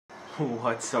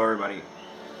What's up, everybody?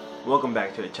 Welcome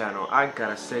back to the channel. I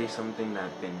gotta say something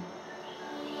that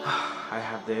I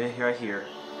have the right here,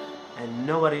 and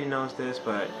nobody knows this,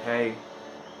 but hey,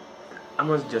 I'm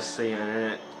gonna just say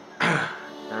it. I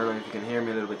don't know if you can hear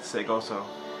me a little bit sick also,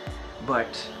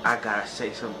 but I gotta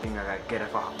say something. I gotta get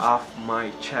it off my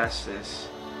chest.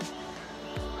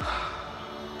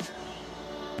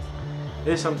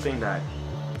 It's something that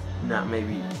not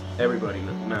maybe everybody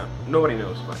knows, nobody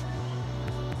knows, but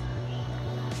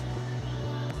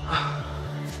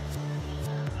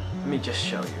let me just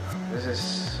show you. This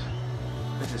is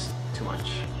too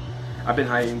much. I've been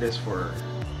hiding this for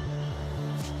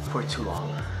too long.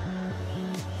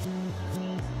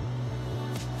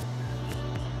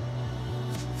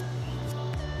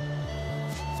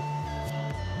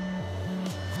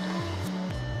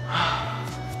 I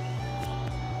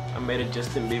made a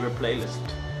Justin Bieber playlist.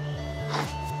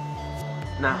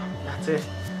 Now that's it.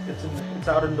 It's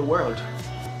out in the world.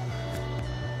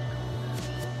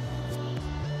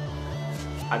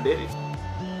 I did it.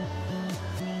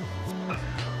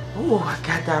 Ooh, I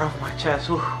got that off my chest.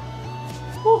 Ooh.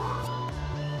 Ooh.